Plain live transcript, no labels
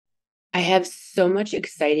I have so much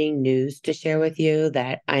exciting news to share with you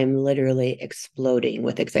that I'm literally exploding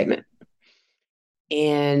with excitement.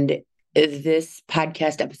 And this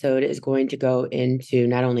podcast episode is going to go into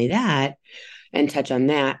not only that and touch on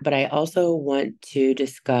that, but I also want to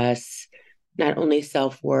discuss not only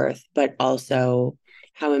self worth, but also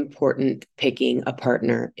how important picking a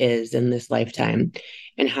partner is in this lifetime,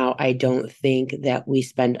 and how I don't think that we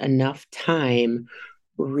spend enough time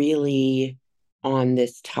really on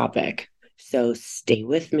this topic. So stay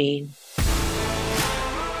with me.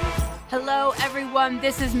 Hello, everyone.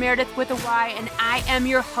 This is Meredith with a Y, and I am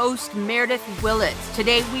your host, Meredith Willits.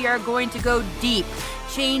 Today, we are going to go deep,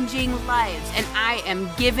 changing lives, and I am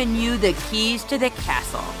giving you the keys to the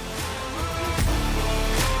castle.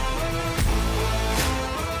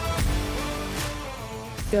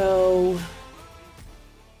 So,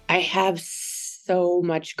 I have so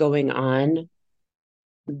much going on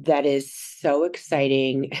that is so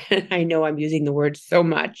exciting. I know I'm using the word so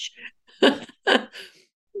much,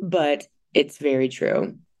 but it's very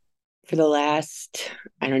true. For the last,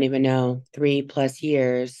 I don't even know, 3+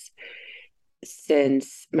 years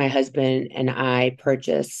since my husband and I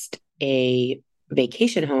purchased a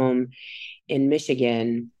vacation home in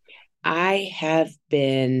Michigan, I have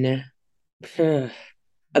been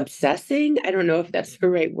obsessing. I don't know if that's the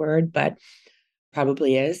right word, but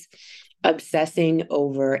probably is. Obsessing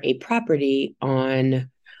over a property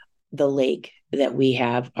on the lake that we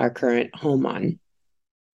have our current home on.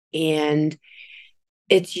 And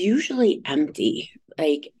it's usually empty.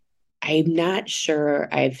 Like, I'm not sure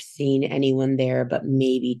I've seen anyone there, but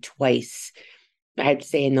maybe twice, I'd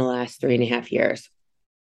say in the last 3.5 years.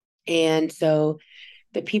 And so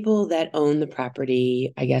the people that own the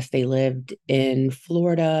property, I guess they lived in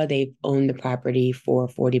Florida. They've owned the property for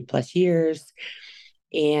 40+ years.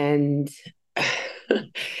 And I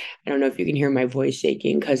don't know if you can hear my voice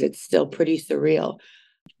shaking because it's still pretty surreal.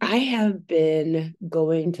 I have been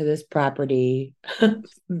going to this property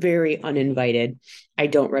very uninvited. I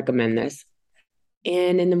don't recommend this.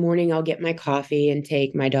 And in the morning, I'll get my coffee and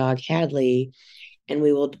take my dog, Hadley, and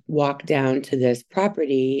we will walk down to this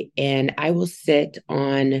property. And I will sit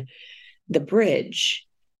on the bridge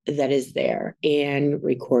that is there and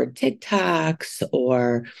record TikToks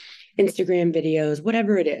or Instagram videos,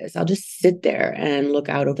 whatever it is. I'll just sit there and look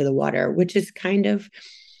out over the water, which is kind of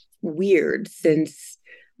weird since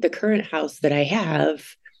the current house that I have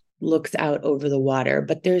looks out over the water.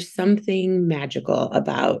 But there's something magical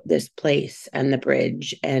about this place and the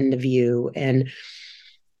bridge and the view. And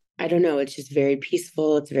I don't know, it's just very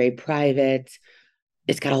peaceful. It's very private.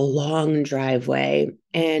 It's got a long driveway.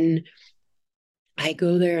 And I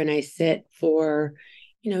go there and I sit for,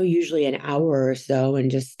 usually an hour or so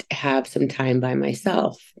and just have some time by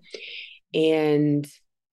myself. And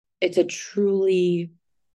it's a truly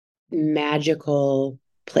magical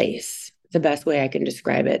place. It's the best way I can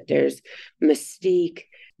describe it. There's mystique,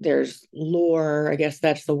 there's lore, I guess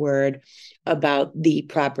that's the word, about the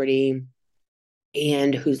property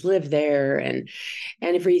and who's lived there and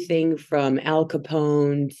everything from Al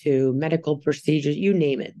Capone to medical procedures, you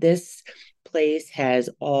name it. This place has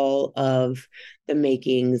all of the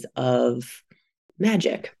makings of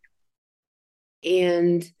magic.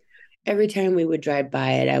 And every time we would drive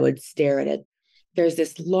by it, I would stare at it. There's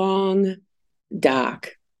this long dock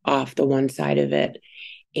off the one side of it,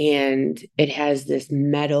 and it has this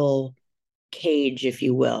metal cage, if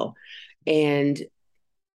you will. And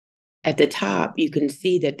at the top, you can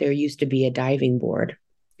see that there used to be a diving board,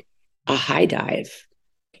 a high dive.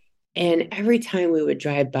 And every time we would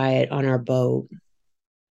drive by it on our boat,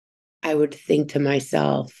 I would think to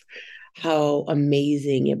myself how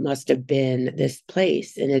amazing it must have been, this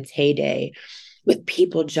place in its heyday, with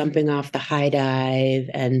people jumping off the high dive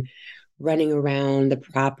and running around the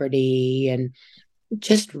property and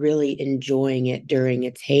just really enjoying it during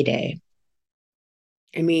its heyday.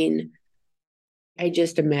 I mean, I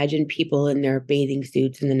just imagine people in their bathing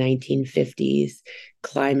suits in the 1950s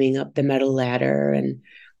climbing up the metal ladder and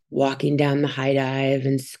walking down the high dive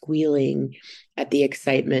and squealing at the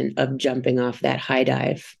excitement of jumping off that high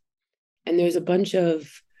dive. And there's a bunch of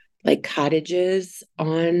like cottages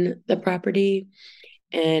on the property.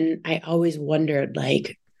 And I always wondered,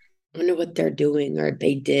 like, I wonder what they're doing or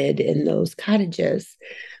they did in those cottages.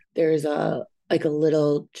 There's a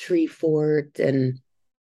little tree fort, and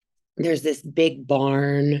there's this big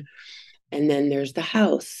barn, and then there's the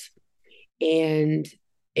house. And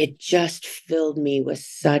it just filled me with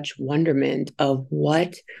such wonderment of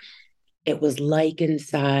what it was like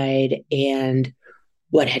inside and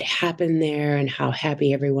what had happened there and how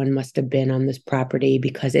happy everyone must have been on this property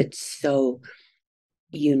because it's so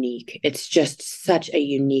unique. It's just such a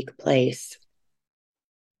unique place.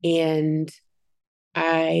 And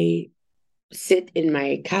I sit in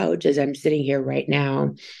my couch as I'm sitting here right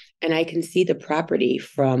now, and I can see the property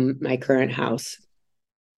from my current house.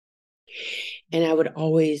 And I would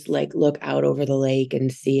always like look out over the lake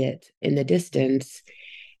and see it in the distance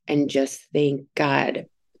and just think, God,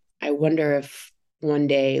 I wonder if one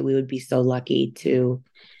day we would be so lucky to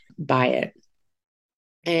buy it.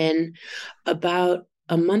 And about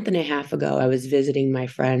a month and a half ago, I was visiting my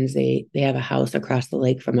friends. They have a house across the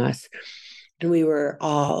lake from us. And we were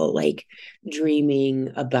all like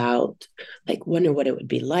dreaming about like wonder what it would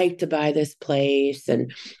be like to buy this place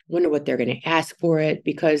and wonder what they're going to ask for it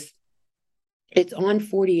because it's on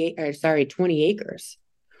 20 acres.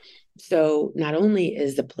 So not only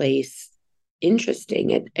is the place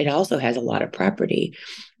interesting, it also has a lot of property,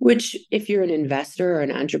 which if you're an investor or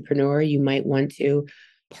an entrepreneur, you might want to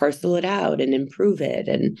parcel it out and improve it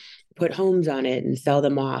and put homes on it and sell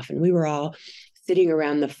them off. And we were all sitting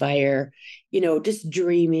around the fire, just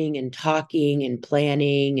dreaming and talking and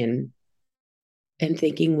planning and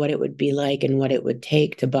thinking what it would be like and what it would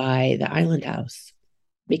take to buy the island house.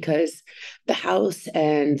 Because the house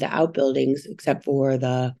and the outbuildings, except for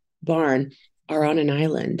the barn, are on an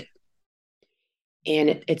island.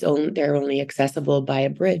 And they're only accessible by a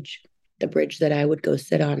bridge, the bridge that I would go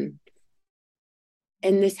sit on.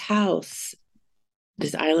 And this house,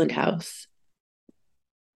 this island house,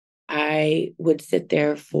 I would sit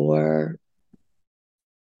there for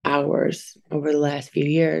hours over the last few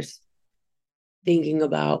years thinking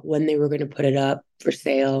about when they were going to put it up for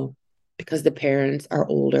sale because the parents are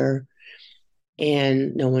older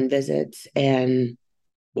and no one visits. And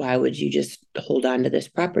why would you just hold on to this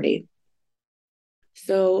property?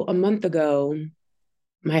 So a month ago,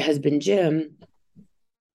 my husband, Jim,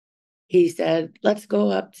 he said, let's go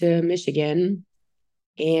up to Michigan.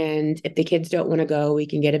 And if the kids don't want to go, we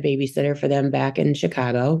can get a babysitter for them back in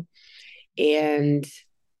Chicago. And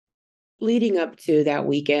leading up to that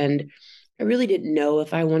weekend, I really didn't know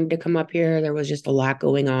if I wanted to come up here. There was just a lot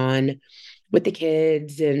going on with the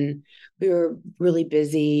kids and we were really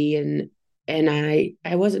busy and I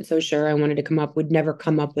wasn't so sure I wanted to come up. We'd never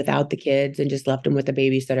come up without the kids and just left them with a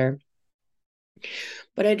babysitter.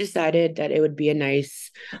 But I decided that it would be a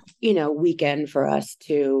nice, weekend for us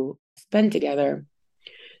to spend together.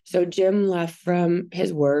 So Jim left from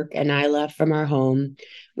his work and I left from our home.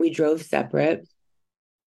 We drove separate.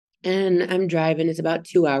 And I'm driving, it's about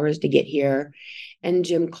 2 hours to get here. And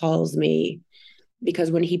Jim calls me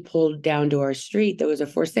because when he pulled down to our street, there was a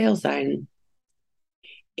for sale sign.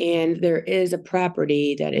 And there is a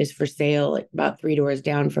property that is for sale about 3 doors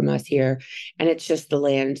down from us here. And it's just the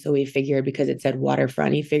land. So we figured because it said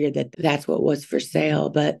waterfront, he figured that that's what was for sale.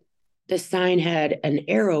 But the sign had an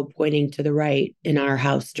arrow pointing to the right in our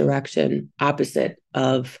house direction, opposite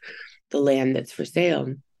of the land that's for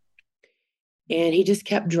sale. And he just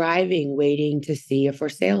kept driving, waiting to see a for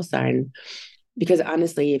sale sign. Because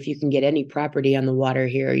honestly, if you can get any property on the water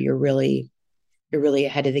here, you're really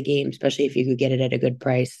ahead of the game, especially if you could get it at a good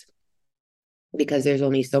price. Because there's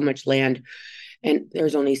only so much land and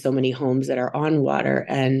there's only so many homes that are on water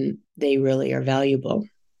and they really are valuable.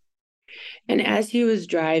 And as he was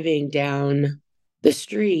driving down the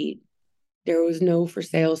street, there was no for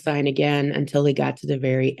sale sign again until he got to the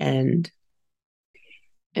very end.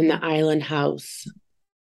 And the island house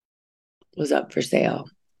was up for sale.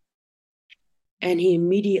 And he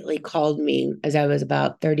immediately called me as I was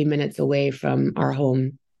about 30 minutes away from our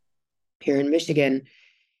home here in Michigan.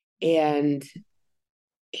 And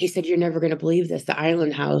he said, you're never going to believe this. The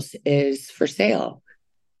island house is for sale.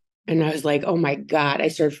 And I was like, oh my God. I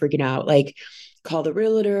started freaking out. Like, call the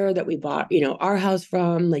realtor that we bought, our house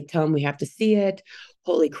from, like, tell him we have to see it.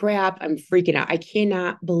 Holy crap, I'm freaking out. I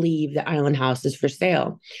cannot believe the island house is for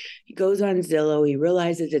sale. He goes on Zillow. He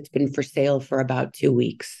realizes it's been for sale for about 2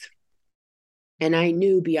 weeks. And I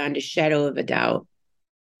knew beyond a shadow of a doubt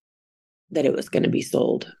that it was going to be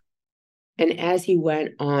sold. And as he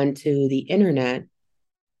went on to the internet,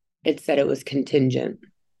 it said it was contingent.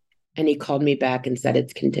 And he called me back and said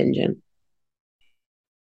it's contingent.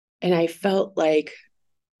 And I felt like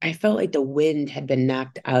the wind had been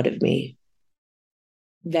knocked out of me.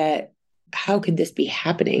 That how could this be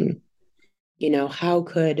happening? How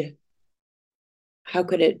could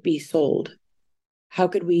it be sold? How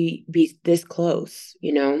could we be this close? I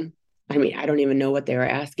mean, I don't even know what they were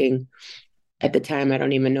asking at the time. I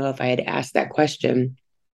don't even know if I had asked that question.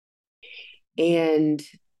 And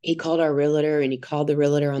he called our realtor and he called the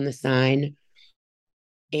realtor on the sign.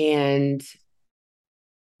 And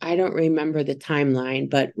I don't remember the timeline,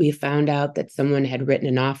 but we found out that someone had written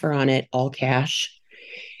an offer on it, all cash.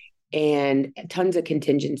 and tons of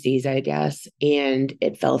contingencies, I guess, and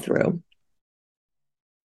it fell through.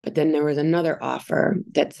 But then there was another offer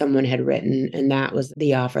that someone had written, and that was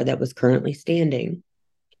the offer that was currently standing.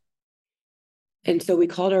 And so we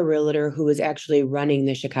called our realtor, who was actually running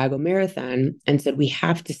the Chicago Marathon, and said, "We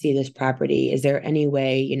have to see this property. Is there any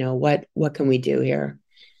way, what can we do here?"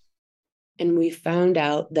 And we found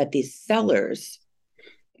out that these sellers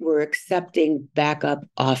were accepting backup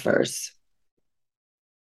offers.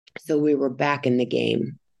 So we were back in the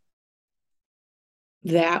game.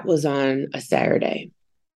 That was on a Saturday.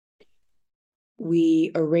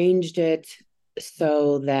 We arranged it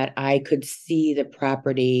so that I could see the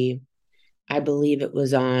property. I believe it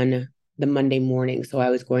was on the Monday morning. So I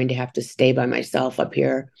was going to have to stay by myself up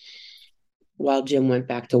here while Jim went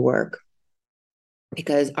back to work,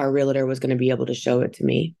 because our realtor was going to be able to show it to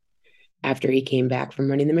me after he came back from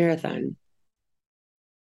running the marathon.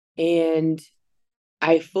 And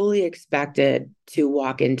I fully expected to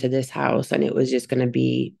walk into this house and it was just going to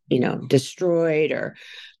be, destroyed or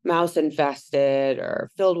mouse infested or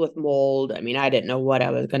filled with mold. I mean, I didn't know what I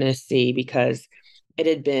was going to see because it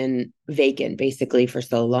had been vacant basically for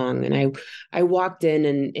so long. And I walked in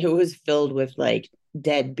and it was filled with like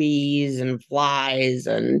dead bees and flies.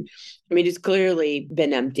 And I mean, it's clearly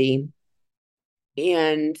been empty.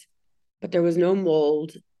 But there was no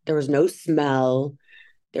mold. There was no smell.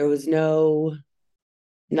 There was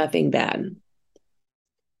nothing bad.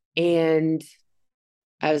 And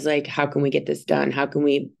I was like, how can we get this done? How can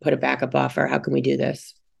we put a backup offer? How can we do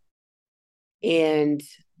this? And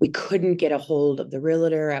we couldn't get a hold of the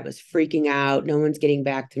realtor. I was freaking out. No one's getting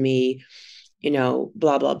back to me,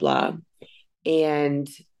 blah, blah, blah. And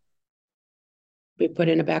we put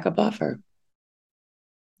in a backup offer.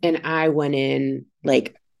 And I went in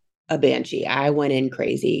like a banshee. I went in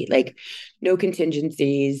crazy, like no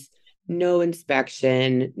contingencies, no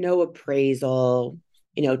inspection, no appraisal,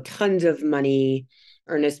 tons of money,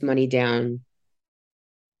 earnest money down.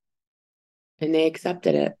 And they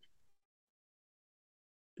accepted it.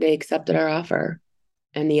 They accepted our offer,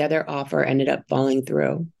 and the other offer ended up falling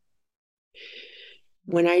through.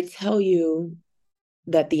 When I tell you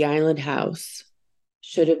that the island house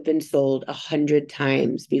should have been sold 100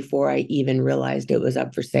 times before I even realized it was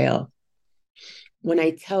up for sale. When I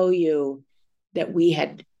tell you that we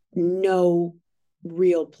had no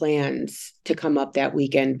real plans to come up that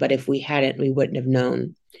weekend, but if we hadn't, we wouldn't have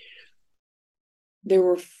known. There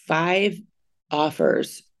were 5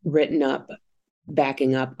 offers written up,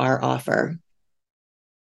 backing up our offer.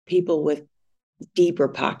 People with deeper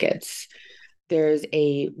pockets. There's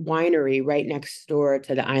a winery right next door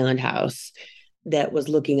to the island house that was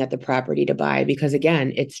looking at the property to buy because,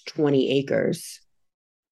 again, it's 20 acres.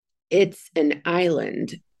 It's an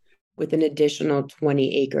island with an additional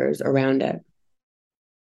 20 acres around it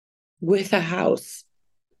with a house.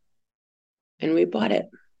 And we bought it.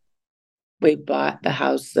 We bought the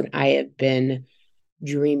house that I have been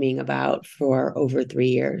dreaming about for over 3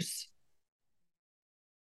 years.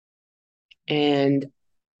 And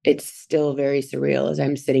it's still very surreal as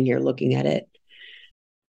I'm sitting here looking at it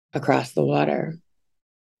across the water.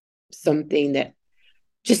 Something that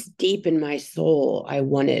just deep in my soul I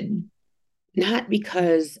wanted, not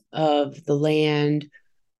because of the land,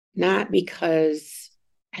 not because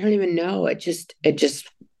I don't even know. It just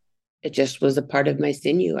was a part of my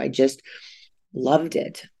sinew. I just loved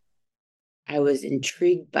it. I was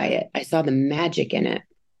intrigued by it. I saw the magic in it.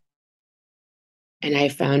 And I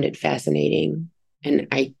found it fascinating. And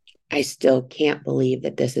I still can't believe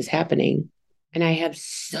that this is happening. And I have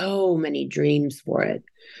so many dreams for it.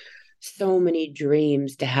 So many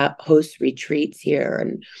dreams to host retreats here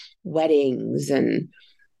and weddings and,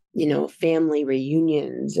 family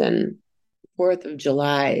reunions and 4th of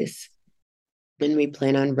Julys. And we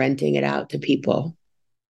plan on renting it out to people.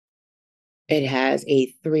 It has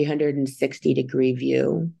a 360-degree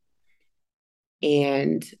view,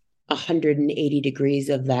 and 180 degrees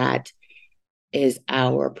of that is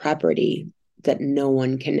our property that no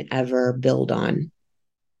one can ever build on.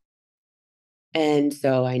 And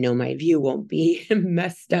so I know my view won't be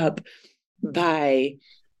messed up by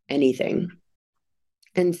anything.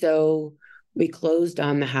 And so we closed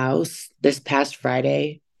on the house this past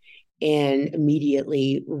Friday and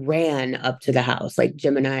immediately ran up to the house. Like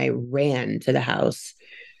Jim and I ran to the house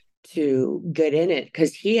to get in it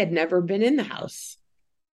because he had never been in the house.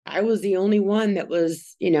 I was the only one that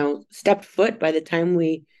was, stepped foot by the time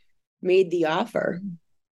we made the offer.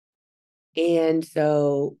 And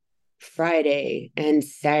so Friday and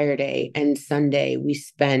Saturday and Sunday, we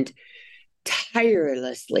spent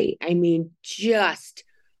tirelessly, just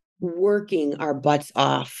working our butts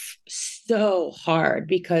off so hard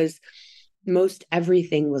because most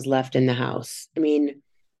everything was left in the house. I mean,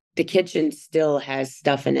 the kitchen still has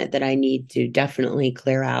stuff in it that I need to definitely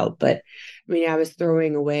clear out. But I mean, I was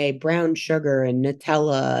throwing away brown sugar and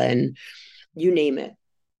Nutella and you name it.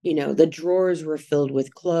 The drawers were filled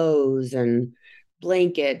with clothes and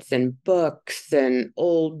blankets and books and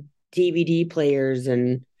old DVD players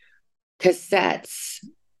and cassettes.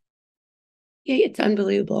 Yeah, it's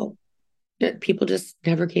unbelievable. People just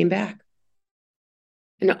never came back.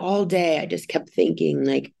 And all day I just kept thinking,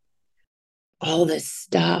 like, all this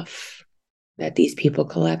stuff that these people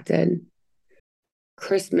collected,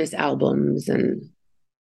 Christmas albums and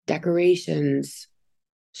decorations,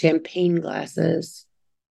 champagne glasses.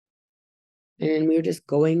 And we were just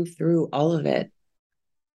going through all of it.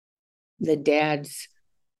 The dad's,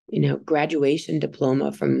 graduation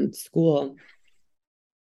diploma from school.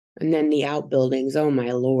 And then the outbuildings. Oh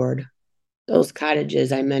my Lord. Those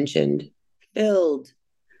cottages I mentioned, filled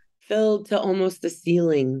to almost the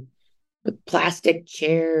ceiling with plastic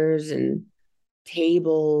chairs and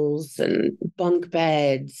tables and bunk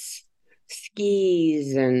beds,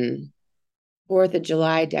 skis and 4th of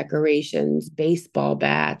July decorations, baseball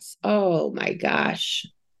bats. Oh my gosh.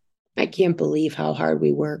 I can't believe how hard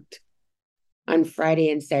we worked. On Friday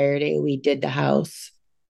and Saturday, we did the house,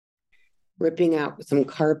 ripping out some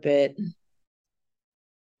carpet.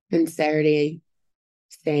 And Saturday,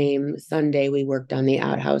 same. Sunday, we worked on the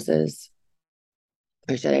outhouses,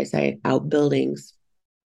 or should I say, outbuildings.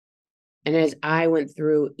 And as I went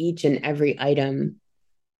through each and every item,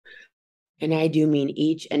 and I do mean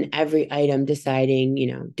each and every item, deciding,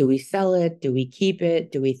 do we sell it? Do we keep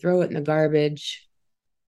it? Do we throw it in the garbage?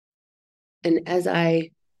 And as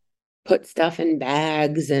I put stuff in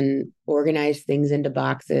bags and organized things into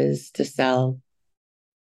boxes to sell,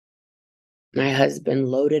 my husband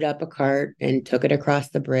loaded up a cart and took it across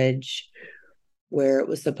the bridge where it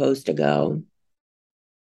was supposed to go,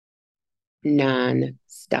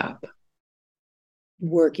 non-stop,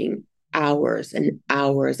 working hours and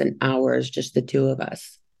hours and hours, just the two of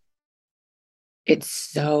us. It's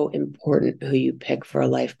so important who you pick for a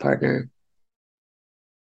life partner.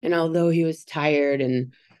 And although he was tired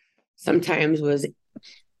and sometimes was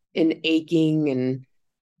in aching and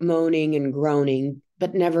moaning and groaning,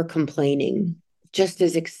 but never complaining, just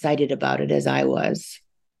as excited about it as I was.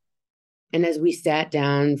 And as we sat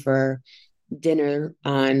down for dinner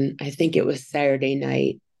on, I think it was Saturday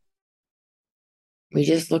night, we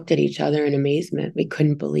just looked at each other in amazement. We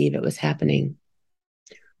couldn't believe it was happening.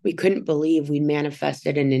 We couldn't believe we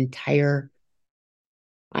manifested an entire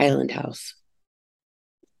island house,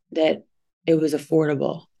 that it was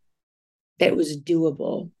affordable, that it was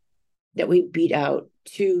doable, that we beat out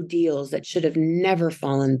 2 deals that should have never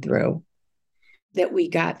fallen through, that we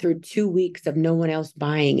got through 2 weeks of no one else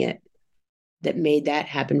buying it, that made that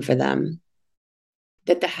happen for them,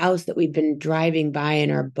 that the house that we've been driving by in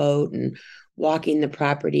our boat and walking the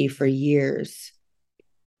property for years,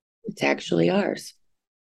 it's actually ours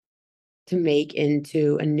to make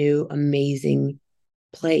into a new, amazing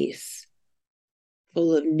place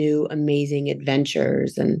full of new, amazing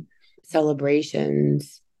adventures and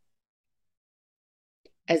celebrations.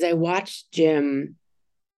 As I watched Jim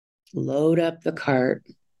load up the cart,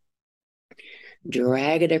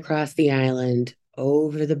 drag it across the island,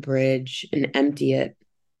 over the bridge, and empty it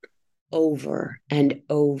over and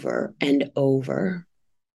over and over,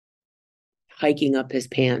 hiking up his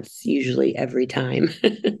pants, usually every time.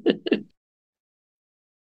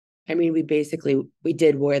 I mean, we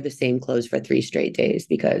did wear the same clothes for 3 straight days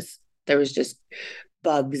because there was just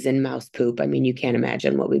bugs and mouse poop. I mean, you can't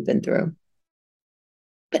imagine what we've been through.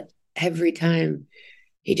 But every time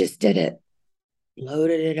he just did it,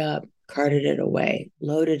 loaded it up, carted it away,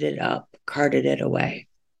 loaded it up, carted it away.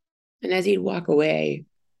 And as he'd walk away,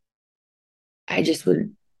 I just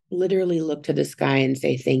would literally look to the sky and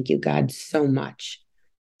say, thank you, God, so much.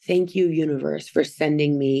 Thank you, universe, for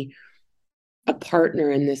sending me a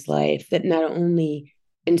partner in this life that not only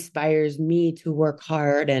inspires me to work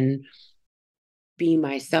hard and be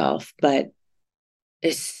myself, but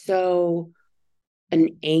is so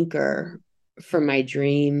an anchor for my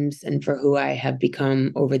dreams and for who I have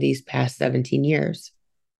become over these past 17 years.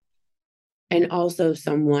 And also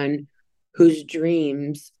someone whose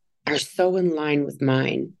dreams are so in line with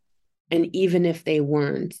mine. And even if they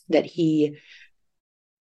weren't, that he's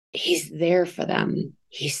there for them.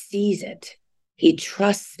 He sees it. He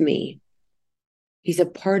trusts me. He's a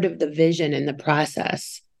part of the vision and the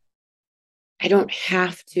process. I don't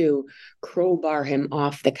have to crowbar him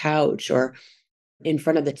off the couch or in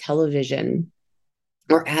front of the television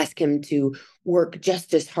or ask him to work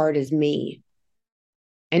just as hard as me.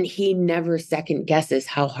 And he never second guesses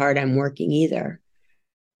how hard I'm working either,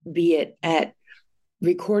 be it at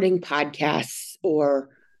recording podcasts or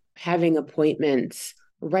having appointments,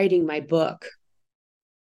 writing my book,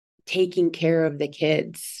 taking care of the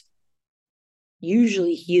kids.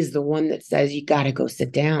 Usually he's the one that says, you got to go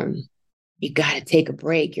sit down. You got to take a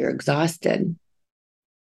break. You're exhausted.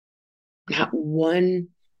 Not one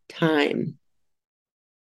time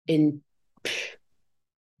in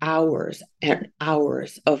hours and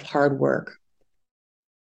hours of hard work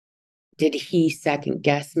did he second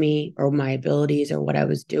guess me or my abilities or what I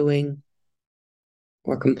was doing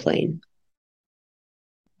or complain.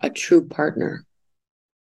 A true partner.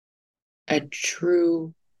 A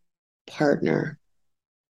true partner.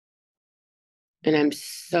 And I'm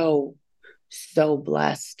so, so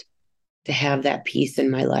blessed to have that piece in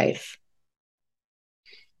my life.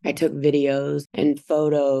 I took videos and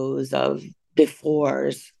photos of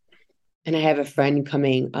befores, and I have a friend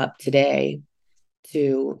coming up today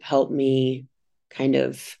to help me kind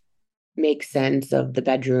of make sense of the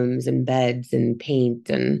bedrooms and beds and paint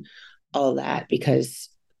and all that, because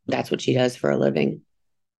that's what she does for a living.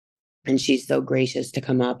 And she's so gracious to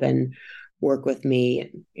come up and work with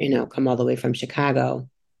me, come all the way from Chicago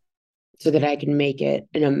so that I can make it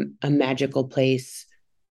in a magical place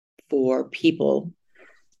for people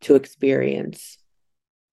to experience.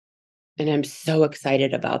 And I'm so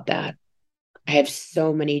excited about that. I have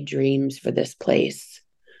so many dreams for this place,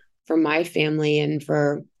 for my family, and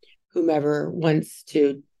for whomever wants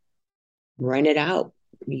to rent it out,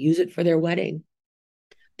 use it for their wedding.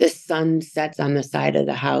 The sun sets on the side of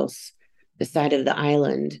the house, the side of the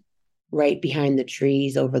island, right behind the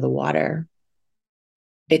trees over the water.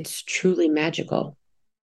 It's truly magical.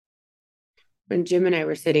 When Jim and I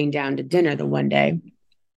were sitting down to dinner the one day,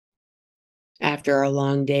 after a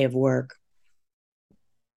long day of work,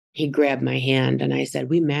 he grabbed my hand and I said,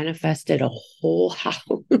 we manifested a whole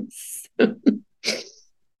house.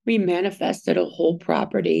 We manifested a whole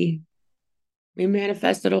property. We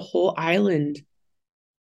manifested a whole island.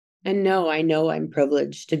 And no, I know I'm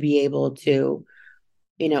privileged to be able to,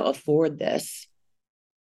 afford this.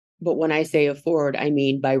 But when I say afford, I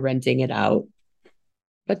mean by renting it out.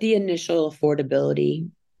 But the initial affordability,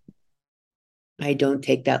 I don't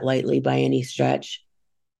take that lightly by any stretch.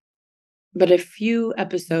 But a few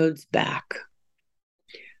episodes back,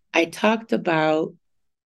 I talked about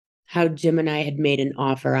how Jim and I had made an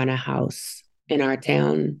offer on a house in our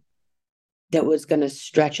town that was going to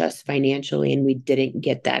stretch us financially, and we didn't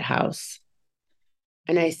get that house.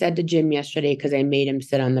 And I said to Jim yesterday, because I made him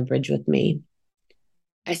sit on the bridge with me,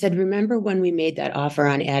 I said, remember when we made that offer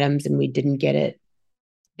on Adams and we didn't get it?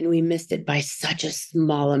 And we missed it by such a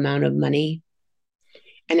small amount of money.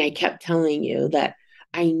 And I kept telling you that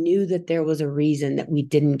I knew that there was a reason that we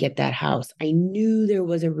didn't get that house. I knew there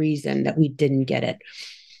was a reason that we didn't get it,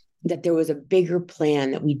 that there was a bigger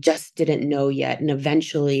plan that we just didn't know yet. And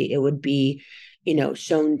eventually it would be,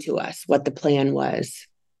 shown to us what the plan was.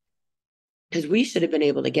 Because we should have been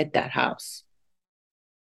able to get that house.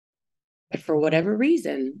 But for whatever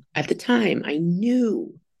reason, at the time, I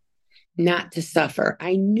knew not to suffer.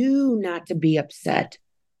 I knew not to be upset.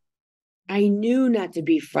 I knew not to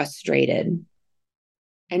be frustrated,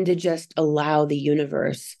 and to just allow the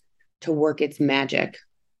universe to work its magic.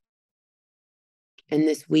 And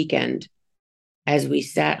this weekend, as we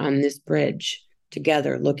sat on this bridge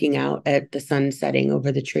together, looking out at the sun setting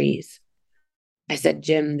over the trees, I said,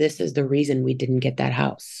 Jim, this is the reason we didn't get that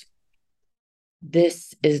house.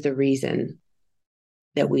 This is the reason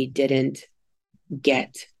that we didn't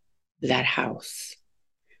get that house.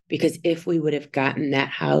 Because if we would have gotten that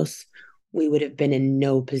house, we would have been in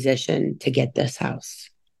no position to get this house.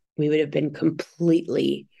 We would have been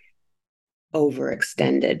completely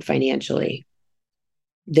overextended financially.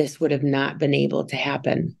 This would have not been able to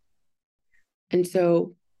happen. And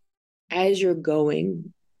so as you're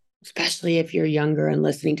going, especially if you're younger and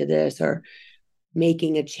listening to this, or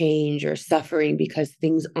making a change or suffering because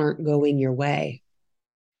things aren't going your way,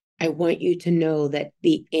 I want you to know that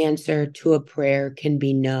the answer to a prayer can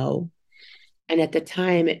be no. And at the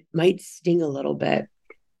time, it might sting a little bit.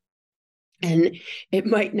 And it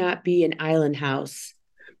might not be an island house,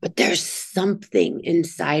 but there's something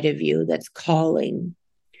inside of you that's calling.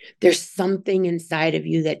 There's something inside of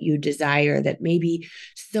you that you desire that may be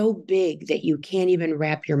so big that you can't even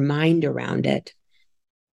wrap your mind around it.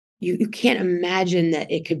 You can't imagine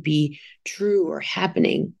that it could be true or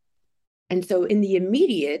happening. And so in the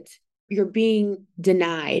immediate, you're being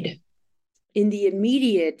denied. In the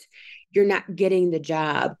immediate, you're not getting the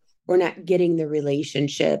job, or not getting the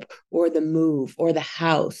relationship, or the move, or the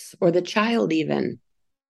house, or the child even.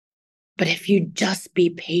 But if you just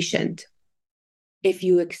be patient, if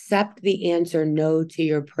you accept the answer no to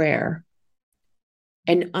your prayer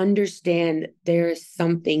and understand there is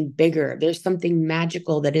something bigger, there's something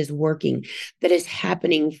magical that is working, that is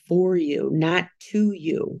happening for you, not to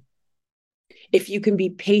you. If you can be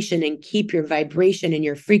patient and keep your vibration and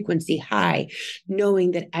your frequency high,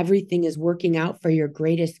 knowing that everything is working out for your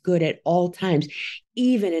greatest good at all times,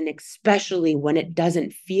 even and especially when it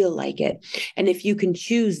doesn't feel like it. And if you can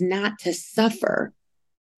choose not to suffer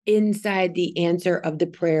inside the answer of the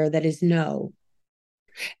prayer that is no,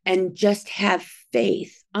 and just have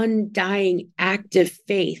faith, undying, active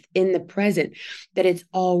faith in the present, that it's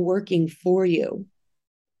all working for you.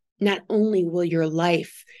 Not only will your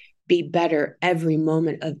life be better every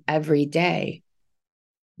moment of every day,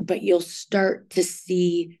 but you'll start to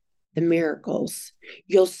see the miracles.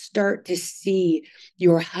 You'll start to see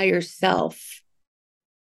your higher self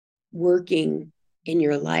working in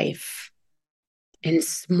your life in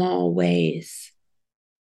small ways.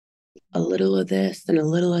 A little of this and a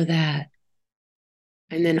little of that.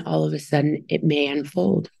 And then all of a sudden it may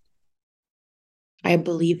unfold. I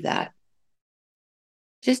believe that.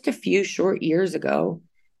 Just a few short years ago,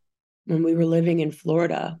 when we were living in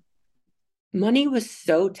Florida, money was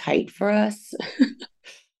so tight for us.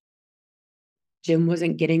 Jim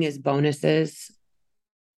wasn't getting his bonuses,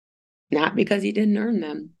 not because he didn't earn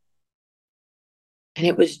them. And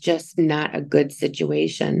it was just not a good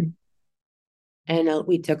situation. And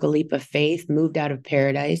we took a leap of faith, moved out of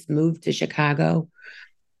paradise, moved to Chicago,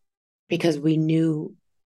 because we knew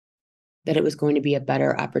that it was going to be a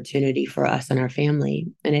better opportunity for us and our family.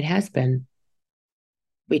 And it has been.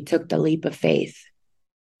 We took the leap of faith.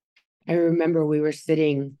 I remember we were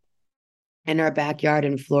sitting in our backyard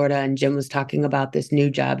in Florida, and Jim was talking about this new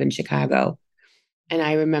job in Chicago. And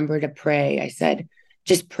I remember to pray. I said,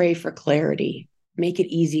 just pray for clarity. Make it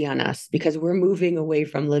easy on us, because we're moving away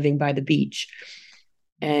from living by the beach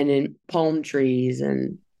and in palm trees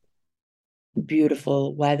and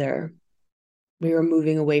beautiful weather. We were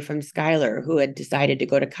moving away from Skylar, who had decided to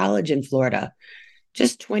go to college in Florida,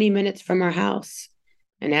 just 20 minutes from our house.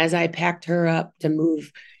 And as I packed her up to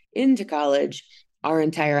move into college, our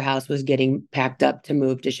entire house was getting packed up to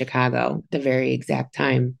move to Chicago the very exact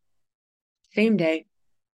time. Same day.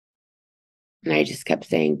 And I just kept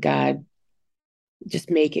saying, God,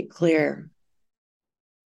 just make it clear.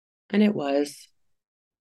 And it was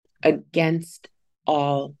against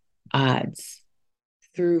all odds,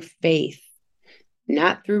 through faith,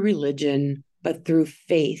 not through religion, but through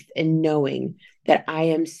faith and knowing that I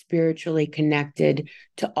am spiritually connected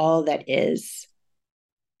to all that is,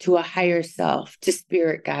 to a higher self, to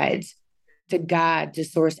spirit guides, to God, to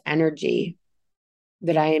source energy,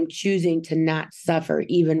 that I am choosing to not suffer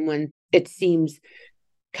even when it seems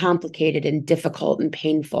complicated and difficult and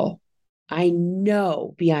painful. I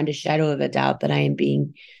know beyond a shadow of a doubt that I am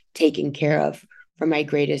being taken care of for my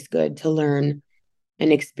greatest good, to learn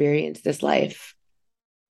and experience this life.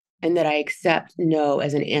 And that I accept no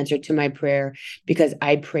as an answer to my prayer, because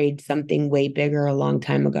I prayed something way bigger a long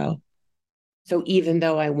time ago. So even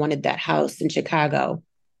though I wanted that house in Chicago,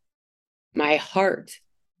 my heart,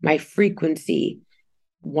 my frequency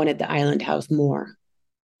wanted the island house more.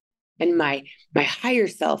 And my higher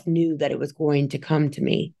self knew that it was going to come to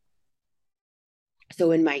me.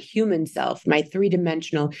 So in my human self, my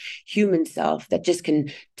three-dimensional human self that just can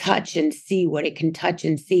touch and see what it can touch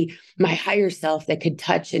and see, my higher self that could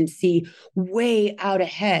touch and see way out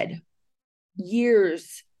ahead,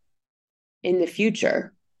 years in the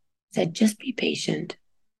future, said, just be patient.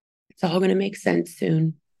 It's all going to make sense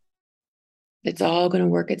soon. It's all going to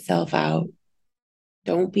work itself out.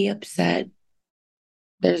 Don't be upset.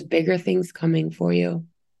 There's bigger things coming for you.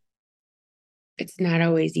 It's not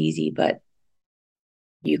always easy, but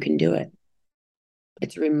you can do it.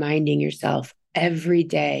 It's reminding yourself every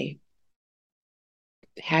day,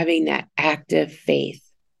 having that active faith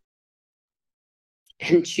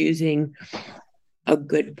and choosing a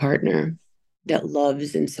good partner that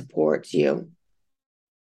loves and supports you,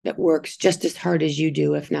 that works just as hard as you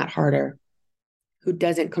do, if not harder, who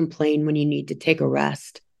doesn't complain when you need to take a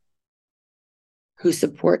rest, who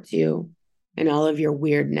supports you in all of your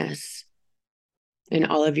weirdness and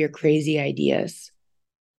all of your crazy ideas,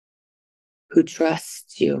 who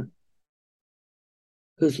trusts you,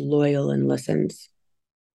 who's loyal and listens.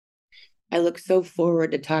 I look so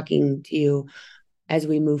forward to talking to you as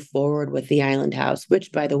we move forward with the island house,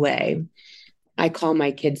 which, by the way, I call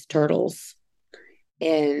my kids turtles.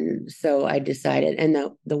 And so I decided, and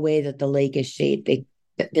the way that the lake is shaped,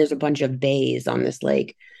 there's a bunch of bays on this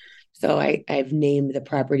lake. So I've named the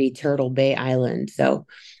property Turtle Bay Island. So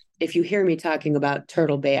if you hear me talking about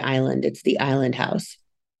Turtle Bay Island, it's the Island House.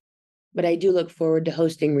 But I do look forward to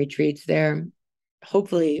hosting retreats there,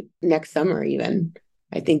 hopefully next summer even.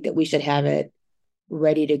 I think that we should have it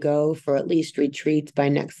ready to go for at least retreats by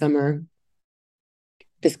next summer.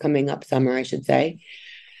 This coming up summer, I should say.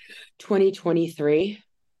 2023.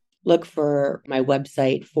 Look for my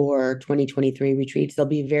website for 2023 retreats. They'll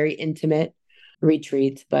be very intimate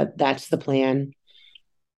retreats, but that's the plan.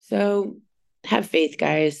 So have faith,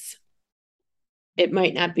 guys. It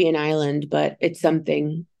might not be an island, but it's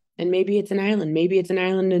something. And maybe it's an island. Maybe it's an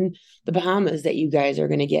island in the Bahamas that you guys are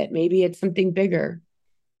going to get. Maybe it's something bigger.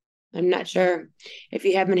 I'm not sure. If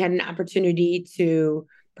you haven't had an opportunity to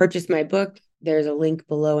purchase my book, there's a link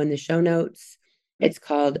below in the show notes. It's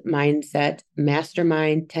called Mindset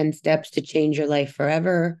Mastermind, 10 Steps to Change Your Life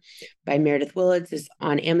Forever by Meredith Willits. It's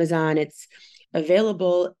on Amazon. It's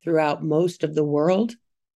available throughout most of the world.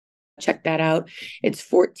 Check that out. It's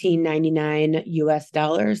 $14.99 US.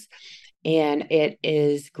 And it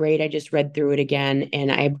is great. I just read through it again.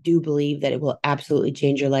 And I do believe that it will absolutely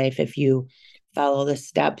change your life if you follow the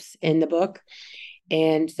steps in the book.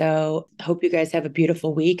 And so I hope you guys have a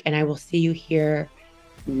beautiful week. And I will see you here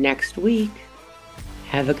next week.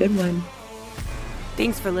 Have a good one.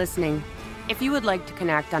 Thanks for listening. If you would like to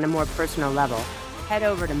connect on a more personal level, head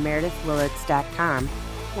over to meredithwillits.com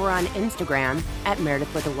or on Instagram at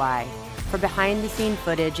Meredith with a Y for behind-the-scene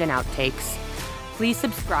footage and outtakes. Please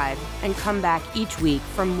subscribe and come back each week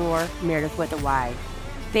for more Meredith with a Y.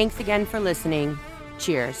 Thanks again for listening.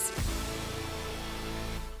 Cheers.